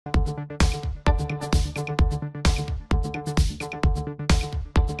அனைவருக்கும்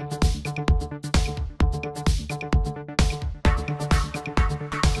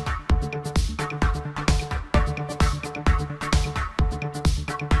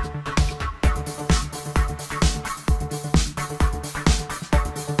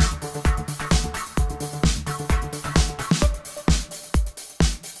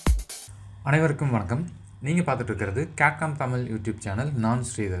வணக்கம். நீங்கள் பார்த்துட்டு இருக்கிறது CAD தமிழ் யூடியூப் சேனல். நான்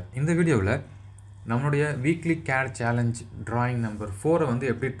ஸ்ரீதர். இந்த வீடியோவில் நம்மளுடைய weekly CAD challenge drawing number 4 வந்து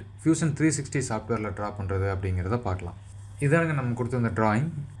எப்படி ஃபியூஷன் 360 சாஃப்ட்வேரில் ட்ரா பண்ணுறது அப்படிங்கிறத பார்க்கலாம். இதாங்க நம்ம கொடுத்த இந்த டிராயிங்.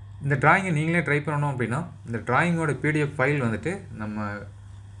 இந்த டிராயிங்கை நீங்களே ட்ரை பண்ணணும் அப்படின்னா இந்த டிராயிங்கோட PDF ஃபைல் வந்துட்டு நம்ம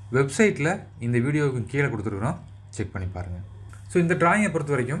வெப்சைட்டில் இந்த வீடியோவுக்கு கீழே கொடுத்துருக்குறோம், செக் பண்ணி பாருங்கள். ஸோ இந்த டிராயிங்கை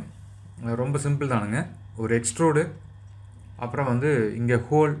பொறுத்த வரைக்கும் ரொம்ப சிம்பிள் தானுங்க. ஒரு எக்ஸ்ட்ரூடு, அப்புறம் வந்து இங்கே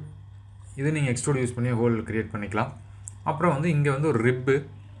ஹோல், இது நீங்கள் எக்ஸ்ட்ரூட் யூஸ் பண்ணி ஹோல் க்ரியேட் பண்ணிக்கலாம். அப்புறம் வந்து இங்கே வந்து ஒரு ரிப்பு,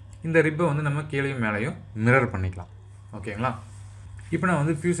 இந்த ரிப்பை வந்து நம்ம கீழேயும் மேலேயும் மிரர் பண்ணிக்கலாம். ஓகேங்களா? இப்போ நான்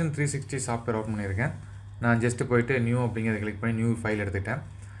வந்து ஃபியூஷன் 360 சாஃப்ட்வேர் ஓப்பன் பண்ணியிருக்கேன். நான் ஜஸ்ட்டு போய்ட்டு நியூ அப்படிங்கிறத கிளிக் பண்ணி நியூ ஃபைல் எடுத்துக்கிட்டேன்.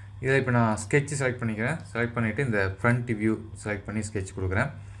 இதை இப்போ நான் ஸ்கெட்ச் செலக்ட் பண்ணிக்கிறேன். செலக்ட் பண்ணிவிட்டு இந்த ஃப்ரண்ட் வியூ செலக்ட் பண்ணி ஸ்கெட்ச்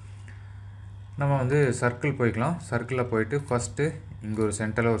கொடுக்குறேன். நம்ம வந்து சர்க்கிள் போய்க்கலாம். சர்க்கிளில் போய்ட்டு ஃபஸ்ட்டு இங்கே ஒரு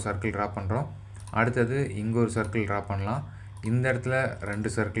சென்டரில் ஒரு சர்க்கிள் ட்ரா பண்ணுறோம். அடுத்தது இங்கே ஒரு சர்க்கிள் ட்ரா பண்ணலாம். இந்த இடத்துல 2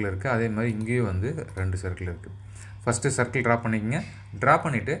 சர்க்கிள் இருக்குது. அதே மாதிரி இங்கேயும் வந்து 2 சர்க்கிள் இருக்குது. ஃபஸ்ட்டு சர்க்கிள் ட்ரா பண்ணிக்கங்க. ட்ரா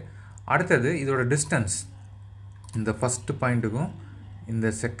பண்ணிவிட்டு அடுத்தது இதோட டிஸ்டன்ஸ், இந்த ஃபஸ்ட்டு பாயிண்ட்டுக்கும்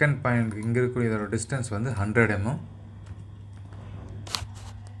இந்த செகண்ட் பாயிண்ட்டுக்கு இங்கே இருக்கக்கூடிய இதோட டிஸ்டன்ஸ் வந்து 100 mm.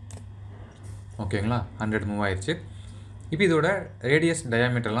 ஓகேங்களா? 100 மூவ் ஆயிடுச்சு. இப்போ இதோட ரேடியஸ்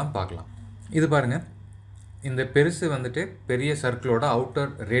டயாமீட்டர்லாம் பார்க்கலாம். இது பாருங்கள், இந்த பெருசு வந்துட்டு பெரிய சர்க்கிளோட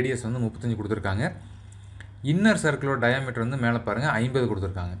அவுட்டர் ரேடியஸ் வந்து 35 கொடுத்துருக்காங்க. இன்னர் சர்க்கிளோட டயாமீட்டர் வந்து மேலே பாருங்கள் 50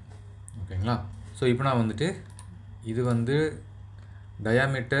 கொடுத்துருக்காங்க. ஓகேங்களா? ஸோ இப்போ நான் வந்துட்டு இது வந்து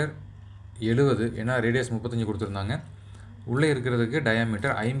டயாமீட்டர் 70, ஏன்னா ரேடியஸ் 35 கொடுத்துருந்தாங்க. உள்ளே இருக்கிறதுக்கு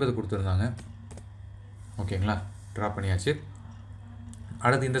டயாமீட்டர் 50 கொடுத்துருந்தாங்க. ஓகேங்களா? ட்ரா பண்ணியாச்சு.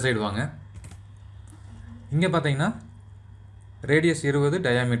 அடுத்து இந்த சைடு வாங்க. இங்கே பார்த்தீங்கன்னா ரேடியஸ் 20,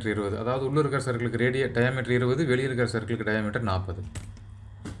 டயாமீட்டர் 20. அதாவது உள்ளே இருக்கிற சர்க்கிளுக்கு டயாமீட்டர் 20, வெளியே இருக்கிற சர்க்கிளுக்கு டயாமீட்டர் 40.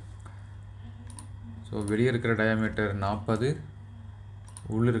 ஸோ வெளியே இருக்கிற டயாமீட்டர் 40,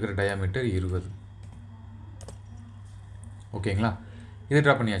 உள்ளே இருக்கிற டயாமீட்டர் 20. ஓகேங்களா? இதை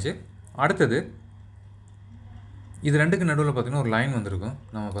ட்ரா பண்ணியாச்சு. அடுத்தது இது ரெண்டுக்கு நடுவில் பார்த்திங்கன்னா ஒரு லைன் வந்திருக்கும்.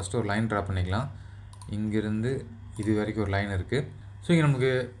 நம்ம ஃபஸ்ட்டு ஒரு லைன் ட்ரா பண்ணிக்கலாம். இங்கேருந்து இது வரைக்கும் ஒரு லைன் இருக்குது. ஸோ இங்கே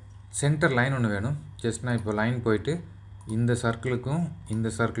நமக்கு சென்டர் லைன் ஒன்று வேணும். ஜஸ்ட் நான் இப்போ லைன் போயிட்டு இந்த சர்க்கிளுக்கும் இந்த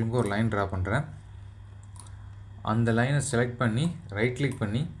சர்க்கிளுக்கும் ஒரு லைன் ட்ரா பண்ணுறேன். அந்த லைனை செலக்ட் பண்ணி ரைட் கிளிக்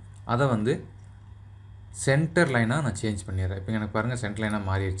பண்ணி அதை வந்து சென்டர் லைனாக நான் சேஞ்ச் பண்ணிடுறேன். இப்போ எனக்கு பாருங்கள் சென்டர் லைனாக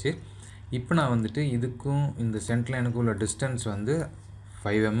மாறிடுச்சு. இப்போ நான் வந்துட்டு இதுக்கும் இந்த சென்டர் லைனுக்கும் உள்ள டிஸ்டன்ஸ் வந்து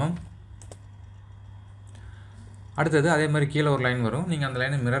 5 mm. அடுத்தது அதே மாதிரி கீழே ஒரு லைன் வரும். நீங்கள் அந்த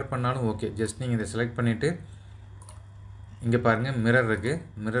லைனை மிரர் பண்ணாலும் ஓகே. ஜஸ்ட் நீங்கள் இதை செலக்ட் பண்ணிவிட்டு இங்கே பாருங்கள் மிரர் இருக்குது.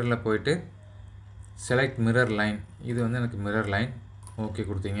 மிரரில் போயிட்டு செலக்ட் மிரர் லைன், இது வந்து எனக்கு மிரர் லைன் ஓகே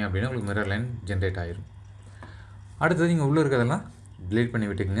கொடுத்தீங்க அப்படின்னா உங்களுக்கு மிரர் லைன் ஜென்ரேட் ஆகிரும். அடுத்தது நீங்கள் உள்ளே இருக்கிறதெல்லாம் டிலீட் பண்ணி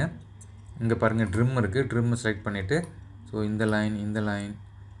விட்டுக்குங்க. இங்கே பாருங்கள் ட்ரிம் இருக்குது. ட்ரிம்மை செலக்ட் பண்ணிவிட்டு ஸோ இந்த லைன், இந்த லைன்,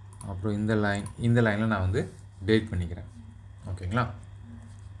 அப்புறம் இந்த லைனில் நான் வந்து டிலீட் பண்ணிக்கிறேன். ஓகேங்களா?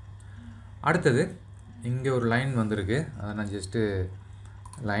 அடுத்தது இங்கே ஒரு லைன் வந்திருக்கு. அதை நான் ஜஸ்ட்டு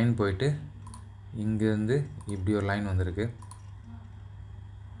லைன் போயிட்டு இங்கேருந்து இப்படி ஒரு லைன் வந்திருக்கு.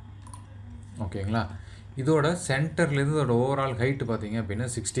 ஓகேங்களா? இதோட சென்டர்லேருந்து இதோட ஓவரால் ஹைட்டு பார்த்தீங்க அப்படின்னா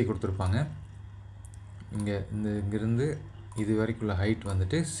 60 கொடுத்துருப்பாங்க. இங்கேருந்து இது வரைக்குள்ள ஹைட்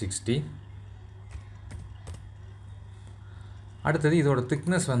வந்துட்டு 60. அடுத்தது இதோட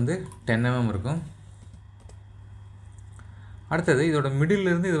திக்னஸ் வந்து 10 mm இருக்கும். அடுத்தது இதோட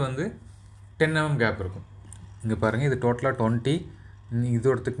மிடில்லேருந்து இது வந்து 10 mm கேப் இருக்கும். இங்கே பாருங்கள், இது டோட்டலாக 20,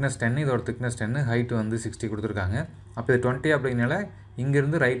 இதோட திக்னஸ் 10, இதோட திக்னஸ் 10, ஹைட்டு வந்து 60 கொடுத்துருக்காங்க. அப்போ இது 20 அப்படின்னால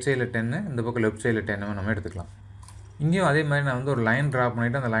இங்கேருந்து ரைட் சைடில் 10, இந்த பக்கம் லெஃப்ட் சைடில் 10 mm நம்ம எடுத்துக்கலாம். இங்கேயும் அதே மாதிரி நான் வந்து ஒரு லைன் ட்ரா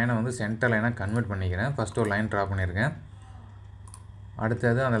பண்ணிவிட்டு அந்த லைனை வந்து சென்டர் லைனாக கன்வெர்ட் பண்ணிக்கிறேன். ஃபஸ்ட்டு ஒரு லைன் ட்ரா பண்ணியிருக்கேன்.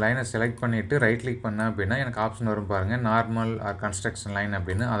 அடுத்தது அந்த லைனை செலக்ட் பண்ணிவிட்டு ரைட் கிளிக் பண்ணேன் அப்படின்னா எனக்கு ஆப்ஷன் வரும் பாருங்கள், நார்மல் ஆர் கன்ஸ்ட்ரக்ஷன் லைன்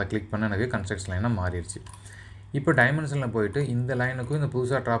அப்படின்னு. அதை கிளிக் பண்ண எனக்கு கன்ஸ்ட்ரக்ஷன் லைனாக மாறிடுச்சு. இப்போ டைமென்ஷனில் போயிட்டு இந்த லைனுக்கும் இந்த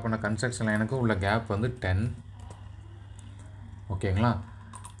புதுசாக ட்ரா பண்ண கன்ஸ்ட்ரக்ஷன் லைனுக்கும் உள்ள கேப் வந்து 10. ஓகேங்களா?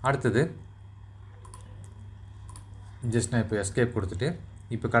 அடுத்தது ஜஸ்ட் நான் இப்போ எஸ்கேப் கொடுத்துட்டு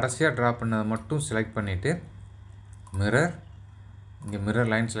இப்போ கடைசியாக ட்ரா பண்ணதை மட்டும் செலக்ட் பண்ணிவிட்டு மிரர், இங்கே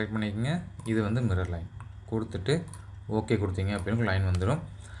மிரர் லைன் செலக்ட் பண்ணிக்கோங்க. இது வந்து மிரர் லைன் கொடுத்துட்டு ஓகே கொடுத்தீங்க அப்படின்னு லைன் வந்துடும்.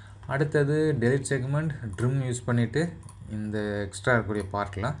 அடுத்தது டெலிட் செக்மெண்ட், ட்ரிம் யூஸ் பண்ணிவிட்டு இந்த எக்ஸ்ட்ரா இருக்கக்கூடிய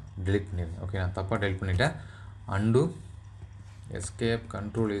பார்ட்லாம் டெலிட் பண்ணிடுங்க. ஓகே, நான் தப்பாக டெலிட் பண்ணிவிட்டேன். And escape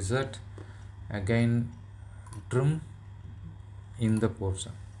control Z, again trim இந்த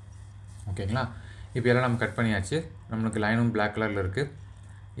portion. ஓகேங்களா? இப்போ எல்லாம் நம்ம கட் பண்ணியாச்சு. நமக்கு லைனும் black கலர்ல இருக்கு.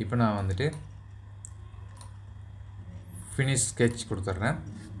 இப்போ நான் வந்துட்டு finish sketch கொடுத்துறேன்.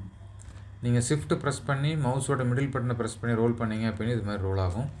 நீங்கள் shift press பண்ணி மவுஸோட மிடில் பட்டனை press பண்ணி ரோல் பண்ணீங்க அப்படின்னா இது மாதிரி ரோல்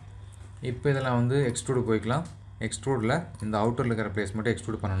ஆகும். இப்போ இதெல்லாம் வந்து எக்ஸ்ட்ரூட் போய்க்கலாம். எக்ஸ்ட்ரூடில் இந்த அவுட்டரில் இருக்கிற பிளேஸ் மட்டும்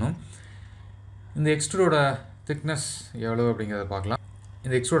எக்ஸ்ட்ரூட் பண்ணணும். இந்த எக்ஸ்ட்ரூடோட திக்னஸ் எவ்வளோ அப்படிங்கிறத பார்க்கலாம்.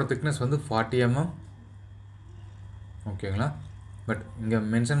 இந்த எக்ஸ்ட்ரூடோட திக்னஸ் வந்து 40 mm. ஓகேங்களா? பட் இங்கே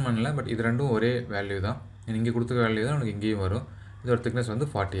மென்ஷன் பண்ணல. பட் இது ரெண்டும் ஒரே வேல்யூ தான். இங்கே கொடுத்துருக்க வேல்யூ தான் உங்களுக்கு இங்கேயும் வரும். இதோட திக்னஸ் வந்து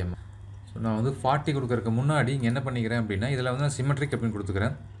 40 mm. ஸோ நான் வந்து 40 கொடுக்கறதுக்கு முன்னாடி இங்கே என்ன பண்ணிக்கிறேன் அப்படின்னா இதில் வந்து நான் சிமெட்ரிக் அப்படின்னு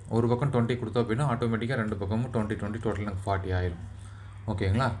கொடுத்துக்கிறேன். ஒரு பக்கம் 20 கொடுத்தோம் அப்படின்னா ஆட்டோமேட்டிக்காக ரெண்டு பக்கமும் 20 டோட்டல் எனக்கு 40 ஆயிரும்.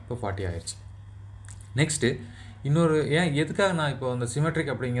 ஓகேங்களா? இப்போ 40 ஆயிடுச்சு. நெக்ஸ்ட்டு இன்னொரு எதுக்காக நான் இப்போ அந்த சிமெட்ரிக்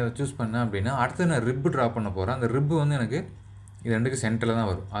அப்படிங்கிறத சூஸ் பண்ணேன் அப்படின்னா அடுத்து நான் ரிப்பு ட்ரா பண்ண போகிறேன். அந்த ரிப்பு வந்து எனக்கு இது ரெண்டுக்கு சென்டரில் தான்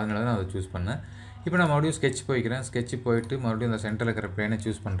வரும். அதனால தான் நான் அதை சூஸ் பண்ணேன். இப்போ நான் மறுபடியும் ஸ்கெட்ச் போய்க்கிறேன். ஸ்கெட்ச் போயிட்டு மறுபடியும் அந்த சென்டரில் இருக்கிற பிளேனை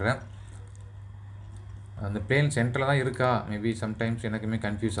சூஸ் பண்ணுறேன். அந்த பிளேன் சென்டரில் தான் இருக்கா மேபி சம்டைம்ஸ் எனக்குமே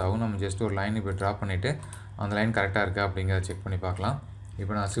கன்ஃபியூஸ் ஆகும். நம்ம ஜஸ்ட் ஒரு லைன் இப்போ ட்ரா பண்ணிவிட்டு அந்த லைன் கரெக்டாக இருக்கா அப்படிங்கிறத செக் பண்ணி பார்க்கலாம்.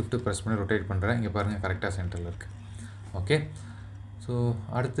 இப்போ நான் ஷிஃப்ட் ப்ரெஸ் பண்ணி ரொட்டேட் பண்ணுறேன். இங்கே பாருங்கள் கரெக்டாக சென்டரில் இருக்குது. ஓகே, ஸோ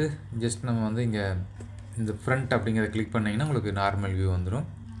அடுத்து ஜஸ்ட் நம்ம வந்து இங்கே இந்த ஃப்ரண்ட் அப்படிங்கிறத கிளிக் பண்ணிங்கன்னா உங்களுக்கு நார்மல் வியூ வந்துடும்.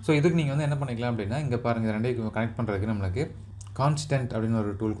 ஸோ இதுக்கு நீங்கள் வந்து என்ன பண்ணிக்கலாம் அப்படின்னா இங்கே பாருங்கள் ரெண்டையும் கனெக்ட் பண்ணுறதுக்கு நம்மளுக்கு கான்ஸ்டன்ட் அப்படின்னு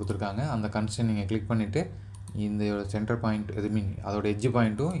ஒரு டூல் கொடுத்துருக்காங்க. அந்த கான்ஸ்டன்ட் நீங்கள் கிளிக் பண்ணிவிட்டு இந்த சென்டர் பாயிண்ட் அதோட எட்ஜ்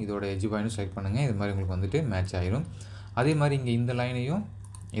பாயிண்ட்டும் இதோட எட்ஜ் பாயிண்ட்டும் செலக்ட் பண்ணுங்கள். இது மாதிரி உங்களுக்கு வந்துட்டு மேட்ச் ஆயிரும். அதே மாதிரி இங்கே இந்த லைனையும்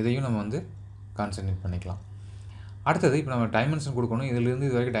இதையும் நம்ம வந்து கான்சன்ட்ரேட் பண்ணிக்கலாம். அடுத்தது இப்போ நம்ம டைமென்ஷன் கொடுக்கணும். இதிலிருந்து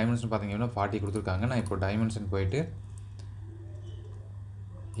இது வரைக்கும் டைமென்ஷன் பார்த்தீங்கன்னா 40 கொடுத்துருக்காங்க. நான் இப்போ டைமென்ஷன் போயிட்டு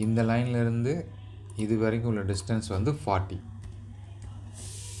இந்த லைன்லேருந்து இது வரைக்கும் உள்ள டிஸ்டன்ஸ் வந்து 40.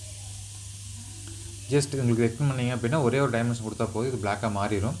 ஜஸ்ட் உங்களுக்கு எக்ஸ்பிளைன் பண்ணிங்க அப்படின்னா ஒரே ஒரு டைமென்ஷன் கொடுத்தா போதும். இது பிளாக்காக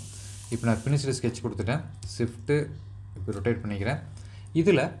மாறிடும். இப்போ நான் ஃபினிஷ்டு ஸ்கெட்ச் கொடுத்துட்டேன். ஷிஃப்ட்டு இப்போ ரொட்டேட் பண்ணிக்கிறேன்.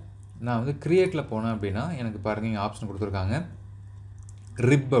 இதில் நான் வந்து க்ரியேட்டில் போனேன் அப்படின்னா எனக்கு பாருங்கள் இங்கே ஆப்ஷன் கொடுத்துருக்காங்க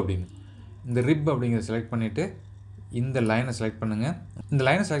ரிப் அப்படின்னு. இந்த ரிப் அப்படிங்கிறத செலக்ட் பண்ணிவிட்டு இந்த லைனை செலக்ட் பண்ணுங்கள். இந்த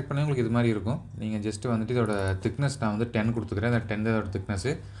லைனை செலக்ட் பண்ணி உங்களுக்கு இது மாதிரி இருக்கும். நீங்கள் ஜஸ்ட்டு வந்துட்டு இதோட திக்னஸ் நான் வந்து 10 கொடுத்துக்கிறேன். அந்த 10 இதோட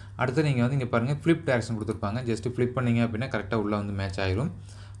திக்னஸ்ஸு. அடுத்து நீங்கள் வந்து இங்கே பாருங்கள் ஃப்ளிப் டேரக்ஷன் கொடுத்துருப்பாங்க. ஜஸ்ட்டு ஃப்ளிப் பண்ணிங்க அப்படின்னா கரெக்டாக உள்ளே வந்து மேட்ச் ஆயிரும்.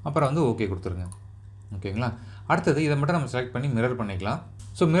 அப்புறம் வந்து ஓகே கொடுத்துருங்க. ஓகேங்களா? அடுத்தது இதை மட்டும் நம்ம செலக்ட் பண்ணி மிரர் பண்ணிக்கலாம்.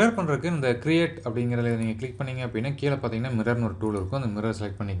 ஸோ மிரர் பண்ணுறதுக்கு இந்த க்ரியேட் அப்படிங்கிறத நீங்கள் கிளிக் பண்ணிங்க அப்படின்னா கீழே பார்த்தீங்கன்னா மிரர்னு ஒரு டூல் இருக்கும். அந்த மிரர்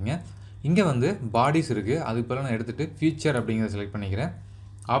செலக்ட் பண்ணிக்கங்க. இங்கே வந்து பாடிஸ் இருக்குது. அதுக்கு பிறகு நான் எடுத்துகிட்டு ஃபீச்சர் அப்படிங்கிறத செலக்ட் பண்ணிக்கிறேன்.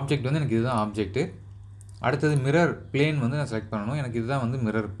 ஆப்ஜெக்ட் வந்து எனக்கு இதுதான் ஆப்ஜெக்ட்டு. அடுத்தது மிரர் பிளேன் வந்து நான் செலக்ட் பண்ணணும். எனக்கு இதுதான் வந்து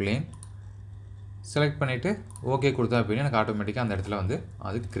மிரர் பிளேன். செலக்ட் பண்ணிவிட்டு ஓகே கொடுத்தா அப்படின்னா எனக்கு ஆட்டோமேட்டிக்காக அந்த இடத்துல வந்து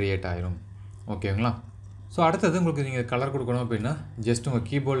அது க்ரியேட் ஆயிரும். ஓகேங்களா? ஸோ அடுத்தது உங்களுக்கு நீங்கள் கலர் கொடுக்கணும் அப்படின்னா ஜஸ்ட் உங்கள்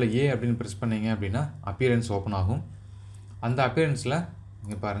கீபோர்டில் ஏ அப்படின்னு ப்ரெஸ் பண்ணிங்க அப்படின்னா அப்பியரன்ஸ் ஓப்பன் ஆகும். அந்த அப்பியரன்ஸில்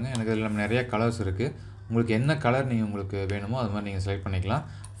இங்கே பாருங்கள் எனக்கு இதில் நிறைய கலர்ஸ் இருக்குது. உங்களுக்கு என்ன கலர் நீங்கள் உங்களுக்கு வேணுமோ அது மாதிரி நீங்கள் செலக்ட் பண்ணிக்கலாம்.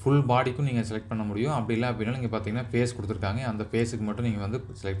 ஃபுல் பாடிக்கும் நீங்கள் செலக்ட் பண்ண முடியும். அப்படி இல்லை அப்படின்னா நீங்கள் பார்த்தீங்கன்னா ஃபேஸ் கொடுத்துருக்காங்க. அந்த ஃபேஸுக்கு மட்டும் நீங்கள் வந்து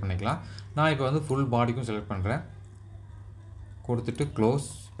செலக்ட் பண்ணிக்கலாம். நான் இப்போ வந்து ஃபுல் பாடிக்கும் செலக்ட் பண்ணுறேன். கொடுத்துட்டு க்ளோஸ்.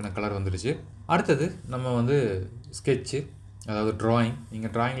 இப்போ எனக்கு கலர் வந்துடுச்சு. அடுத்தது நம்ம வந்து ஸ்கெட்சு அதாவது ட்ராயிங்.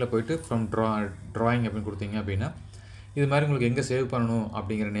 நீங்கள் ட்ராயிங்கில் போய்ட்டு ஃப்ரம் ட்ராயிங் அப்படின்னு கொடுத்தீங்க அப்படின்னா இது மாதிரி உங்களுக்கு எங்கே சேவ் பண்ணணும்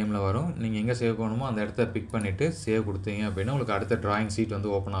அப்படிங்கிற நேமில் வரும். நீங்கள் எங்கே சேவ் பண்ணணுமோ அந்த இடத்த பிக் பண்ணிவிட்டு சேவ் கொடுத்தீங்க அப்படின்னா உங்களுக்கு அடுத்த ட்ராயிங் சீட்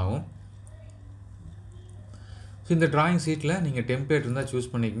வந்து ஓப்பன் ஆகும். ஸோ இந்த ட்ராயிங் சீட்டில் நீங்கள் டெம்ப்ளேட் இருந்தால்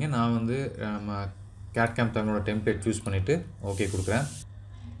சூஸ் பண்ணிக்கங்க. நான் வந்து நம்ம CAD CAM தமிழோட டெம்ப்ளேட் சூஸ் பண்ணிவிட்டு ஓகே கொடுக்குறேன்.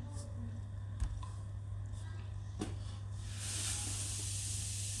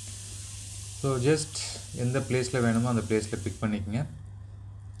 ஸோ ஜஸ்ட் எந்த பிளேஸில் வேணுமோ அந்த பிளேஸில் பிக் பண்ணிக்கங்க.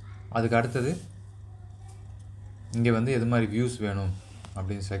 அதுக்கு அடுத்தது இங்கே வந்து எது மாதிரி வியூஸ் வேணும்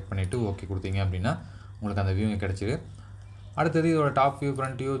அப்படின்னு செலக்ட் பண்ணிவிட்டு ஓகே கொடுத்தீங்க அப்படின்னா உங்களுக்கு அந்த வியூ இங்கே கிடச்சிது. அடுத்தது இதோட top view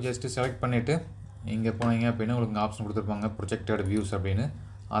front view just select பண்ணிவிட்டு இங்கே போனீங்க அப்படின்னா உங்களுக்கு ஆப்ஷன் கொடுத்துருப்பாங்க ப்ரொஜெக்டட் வியூஸ் அப்படின்னு.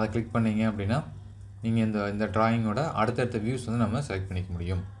 அதை கிளிக் பண்ணிங்க அப்படின்னா நீங்கள் இந்த ட்ராயிங்கோட அடுத்தடுத்த வியூஸ் வந்து நம்ம செலக்ட் பண்ணிக்க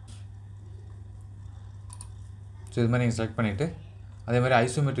முடியும். ஸோ இது மாதிரி நீங்கள் செலக்ட் பண்ணிவிட்டு அதே மாதிரி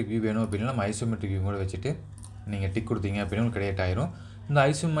ஐசோமெட்ரிக் வியூ வேணும் அப்படின்னா நம்ம ஐசோமெட்ரிக் வியூ கூட வச்சுட்டு நீங்கள் டிக் கொடுத்தீங்க அப்படின்னா உங்களுக்கு கிரியேட் ஆயிரும். இந்த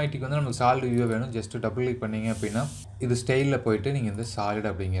ஐசோமெட்ரிக் வந்து நமக்கு சாலிட் வியூ வேணும். ஜஸ்ட்டு டபுள் கிளிக் பண்ணிங்க அப்படின்னா இது ஸ்டைலில் போயிட்டு நீங்கள் இந்த சாலிட்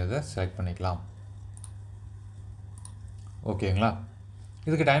அப்படிங்கிறத செலக்ட் பண்ணிக்கலாம். ஓகேங்களா?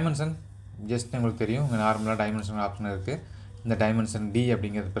 இதுக்கு டைமென்ஷன் ஜஸ்ட் உங்களுக்கு தெரியும். உங்கள் நார்மலாக டைமென்ஷன் ஆப்ஷன் இருக்குது. இந்த டைமென்ஷன் டி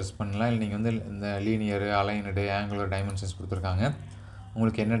அப்படிங்கிறத ப்ரெஸ் பண்ணலாம். இல்லை நீங்கள் வந்து இந்த லீனியர் அலைனடு ஆங்குலர் டைமென்ஷன்ஸ் கொடுத்துருக்காங்க.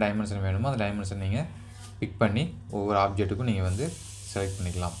 உங்களுக்கு என்ன டைமென்ஷன் வேணுமோ அந்த டைமென்ஷன் நீங்கள் பிக் பண்ணி ஒவ்வொரு ஆப்ஜெக்ட்டுக்கும் நீங்கள் வந்து செலக்ட்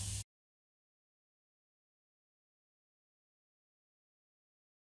பண்ணிக்கலாம்.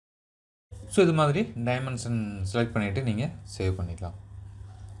 ஸோ இது மாதிரி டைமென்ஷன் செலக்ட் பண்ணிவிட்டு நீங்கள் சேவ் பண்ணிக்கலாம்.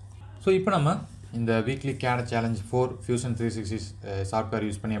 ஸோ இப்போ நம்ம இந்த weekly CAD challenge 4 fusion 360 software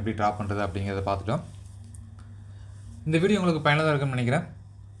use பண்ணி எப்படி ட்ரா பண்ணுறது அப்படிங்கிறத பார்த்துட்டோம். இந்த வீடியோ உங்களுக்கு பயனுள்ளதாக இருக்குன்னு நினைக்கிறேன்.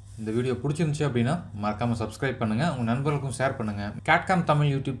 இந்த வீடியோ பிடிச்சிருந்துச்சு அப்படின்னா மறக்காமல் சப்ஸ்கிரைப் பண்ணுங்கள், உங்கள் நண்பர்களுக்கும் ஷேர் பண்ணுங்கள். CAD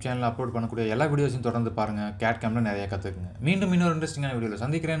தமிழ் யூடியூப் சேனலில் அப்லோட் பண்ணக்கூடிய எல்லா வீடியோஸையும் தொடர்ந்து பாருங்கள். CAD நிறைய கற்றுக்குங்க. மீண்டும் இன்னொரு இன்ட்ரெஸ்டிங்கான வீடியோவில்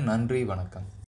சந்திக்கிறேன். நன்றி, வணக்கம்.